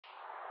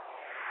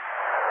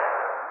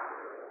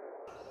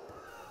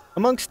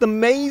Amongst the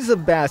maze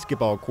of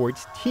basketball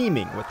courts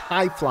teeming with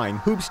high-flying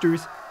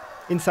hoopsters,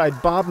 inside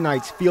Bob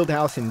Knight's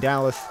Fieldhouse in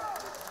Dallas,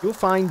 you'll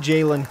find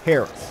Jalen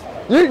Harris.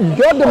 Your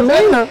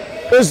demeanor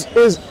is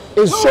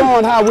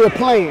showing how we're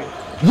playing.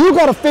 You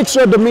got to fix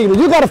your demeanor.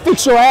 You got to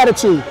fix your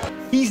attitude.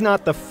 He's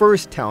not the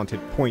first talented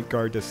point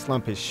guard to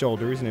slump his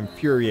shoulders and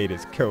infuriate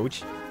his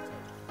coach.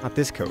 Not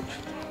this coach.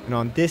 And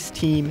on this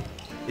team,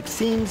 it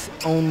seems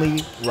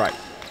only right.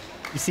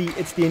 You see,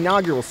 it's the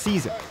inaugural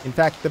season. In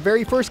fact, the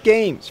very first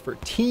games for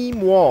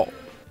Team Wall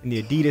in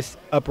the Adidas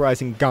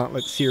Uprising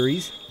Gauntlet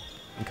Series.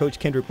 And Coach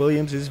Kendrick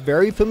Williams is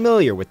very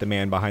familiar with the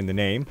man behind the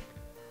name.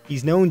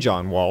 He's known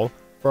John Wall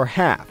for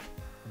half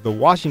of the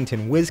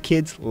Washington Whiz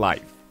Kid's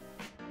life.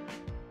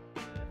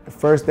 The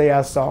first day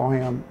I saw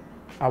him,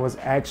 I was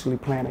actually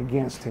playing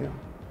against him.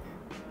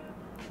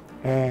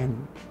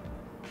 And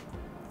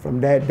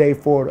from that day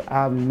forward,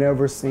 I've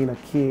never seen a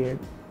kid,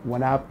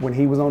 when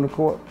he was on the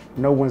court,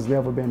 no one's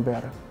never been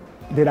better.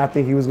 Did I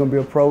think he was gonna be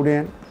a pro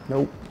then?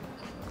 Nope,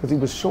 because he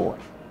was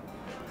short,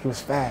 he was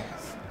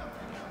fast,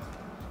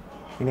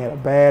 and he had a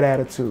bad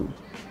attitude.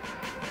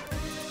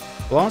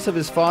 The loss of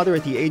his father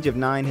at the age of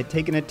 9 had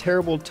taken a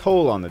terrible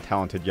toll on the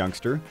talented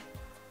youngster.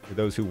 For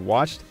those who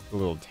watched the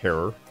little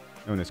terror,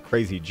 known as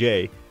Crazy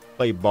J,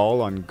 play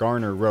ball on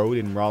Garner Road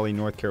in Raleigh,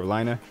 North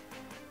Carolina,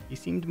 he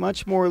seemed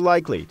much more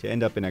likely to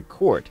end up in a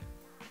court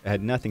that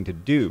had nothing to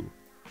do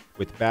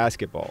with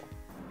basketball.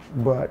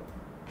 But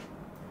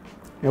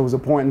there was a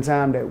point in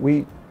time that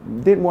we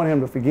didn't want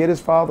him to forget his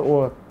father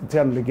or to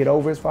tell him to get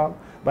over his father,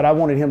 but I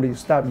wanted him to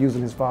stop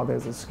using his father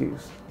as an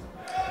excuse.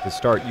 To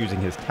start using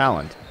his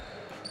talent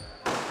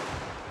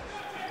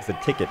as a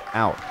ticket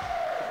out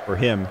for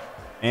him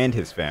and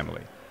his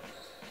family.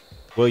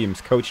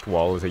 Williams coached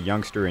Wall as a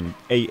youngster in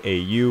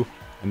AAU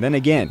and then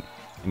again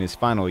in his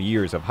final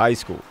years of high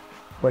school.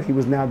 But he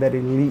was now that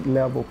elite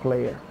level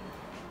player.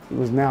 He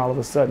was now all of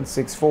a sudden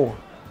 6'4".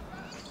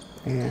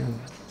 And,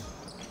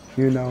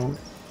 you know,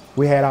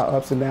 we had our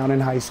ups and downs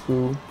in high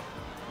school.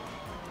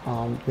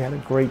 We had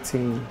a great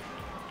team.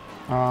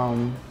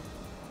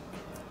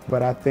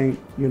 But I think,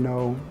 you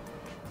know,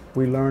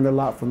 we learned a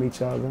lot from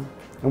each other.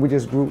 And we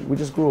just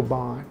grew a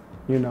bond,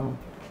 you know.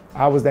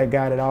 I was that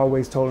guy that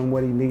always told him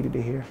what he needed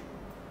to hear,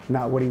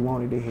 not what he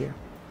wanted to hear.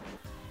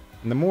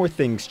 And the more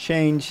things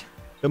change,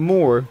 the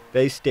more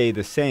they stay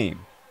the same.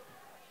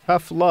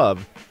 Tough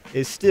love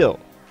is still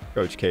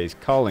Coach K's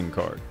calling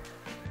card.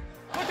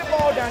 Put the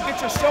ball down, get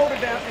your shoulder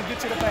down, and get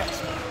to the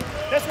basket.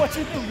 That's what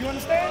you do, you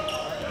understand?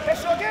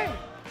 That's your game.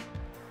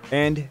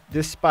 And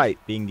despite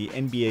being the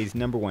NBA's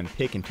 #1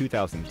 pick in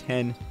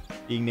 2010,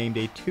 being named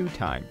a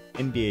 2-time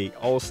NBA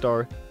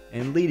All-Star,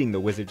 and leading the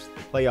Wizards to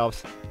the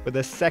playoffs for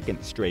the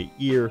second straight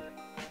year,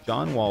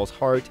 John Wall's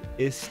heart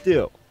is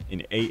still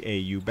in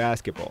AAU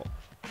basketball.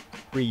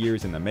 3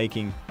 years in the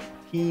making,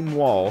 Team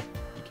Wall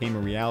became a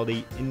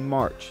reality in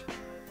March,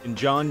 and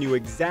John knew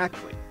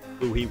exactly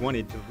who he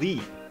wanted to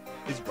lead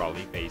his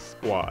Raleigh-based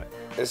squad.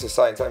 It's an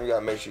exciting time. You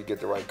gotta make sure you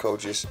get the right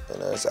coaches,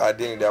 and it's an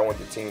identity that I want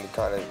the team to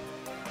kind of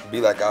be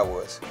like I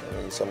was.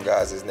 I mean, some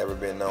guys that's never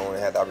been known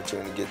and had the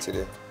opportunity to get to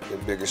the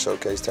bigger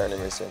showcase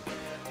tournaments and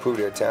prove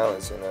their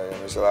talents. And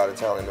there's a lot of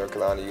talent in North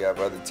Carolina. You have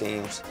other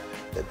teams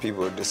that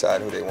people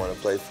decide who they want to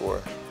play for.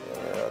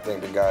 And I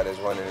think the guy that's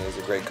running it is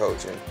a great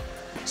coach and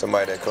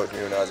somebody that coached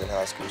me when I was in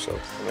high school. So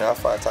I mean, I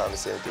find time to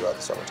see him throughout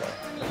the summertime.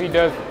 He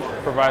does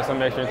provide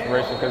some extra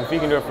inspiration because if he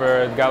can do it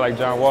for a guy like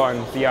John Wall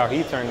and see how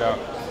he turned out,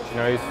 you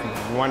know, you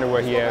wonder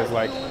what he has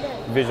like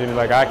vision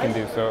like I can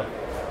do. So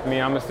I mean,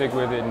 I'm gonna stick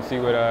with it and see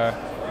what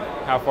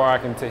how far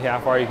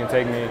he can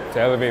take me to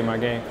elevate my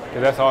game,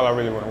 because that's all I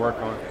really want to work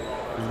on.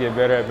 Just get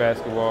better at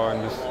basketball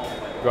and just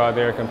go out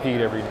there and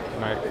compete every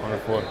night on the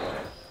floor.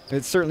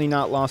 It's certainly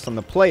not lost on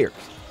the players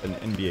that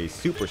an NBA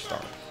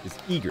superstar is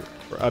eager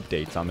for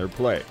updates on their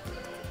play.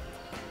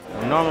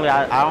 Normally,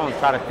 I don't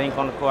try to think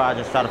on the court, I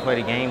just try to play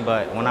the game,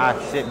 but when I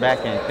sit back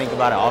and think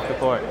about it off the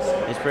court,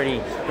 it's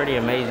pretty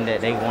amazing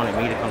that they wanted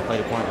me to come play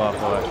the point guard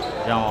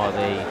for John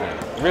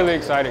Wall. Really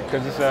excited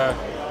because it's a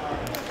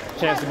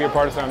chance to be a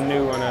part of something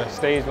new on a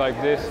stage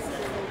like this.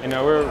 You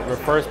know, we're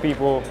first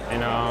people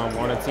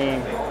on a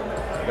team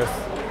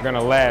that's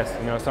gonna last.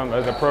 You know,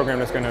 there's a program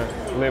that's gonna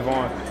live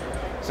on.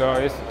 So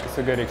it's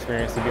a good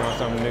experience to be on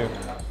something new.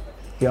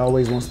 He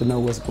always wants to know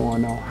what's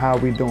going on, how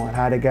we doing,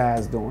 how the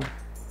guys doing.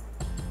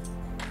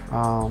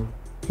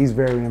 He's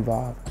very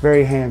involved,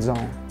 very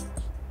hands-on,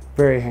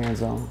 very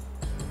hands-on.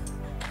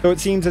 So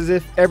it seems as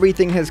if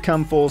everything has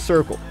come full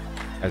circle,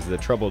 as the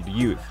troubled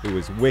youth who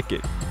is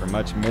wicked for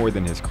much more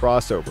than his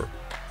crossover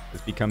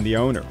has become the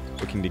owner,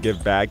 looking to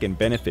give back and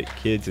benefit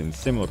kids in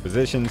similar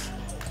positions,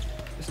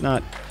 just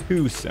not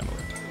too similar.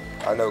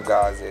 I know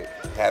guys that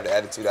have the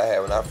attitude I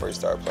had when I first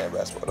started playing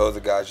basketball. Those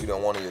are guys you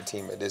don't want on your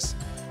team at this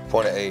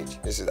point of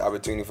age. This is an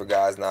opportunity for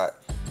guys not,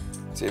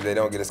 see, if they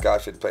don't get a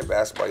scholarship to play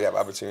basketball, you have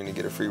opportunity to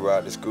get a free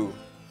ride to school.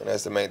 And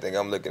that's the main thing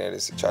I'm looking at,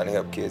 is trying to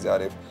help kids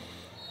out if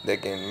they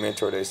can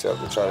mentor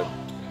themselves to try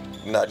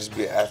to not just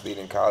be an athlete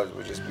in college,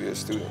 but just be a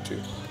student too.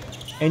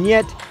 And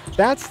yet,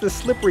 that's the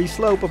slippery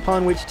slope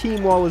upon which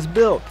Team Wall is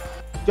built.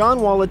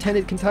 John Wall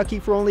attended Kentucky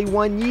for only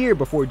 1 year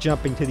before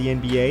jumping to the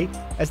NBA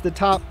as the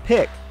top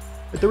pick,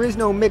 but there is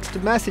no mixed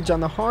message on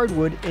the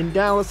hardwood in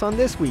Dallas on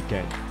this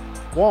weekend.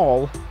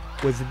 Wall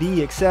was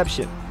the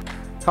exception.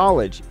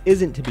 College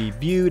isn't to be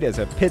viewed as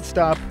a pit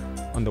stop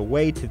on the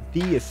way to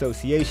the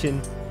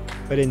association,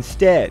 but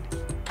instead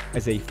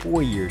as a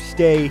 4-year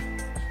stay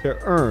to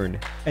earn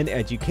an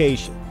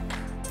education.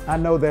 I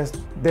know that's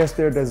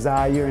their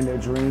desire and their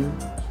dream,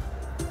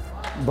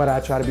 but I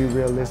try to be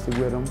realistic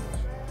with them.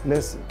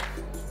 Listen,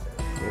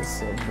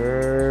 it's a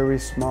very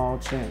small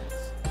chance.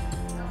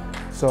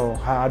 So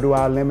how do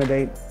I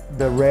eliminate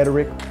the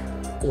rhetoric?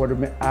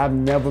 I've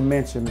never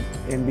mentioned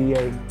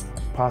NBA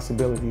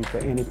possibility for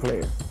any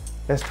player.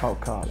 Let's talk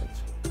college.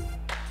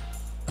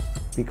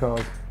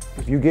 Because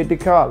if you get to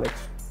college,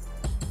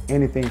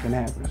 anything can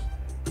happen.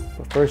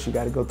 But first you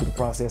got to go through the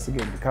process of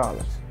getting to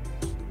college.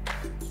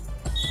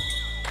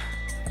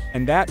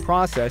 And that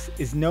process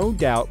is no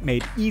doubt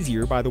made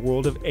easier by the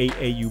world of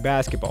AAU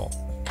basketball.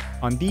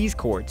 On these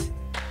courts,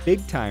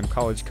 big-time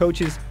college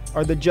coaches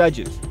are the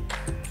judges,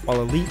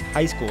 while elite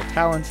high school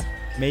talents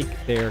make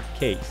their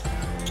case.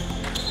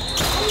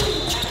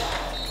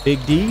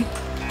 Big D?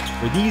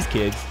 For these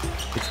kids,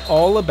 it's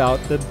all about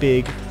the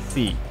big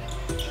C,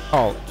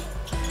 college.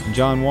 And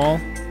John Wall,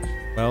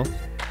 well,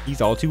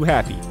 he's all too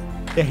happy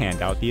to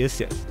hand out the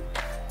assist.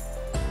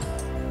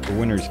 For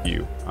Winner's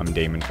View, I'm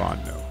Damon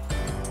Fontenot.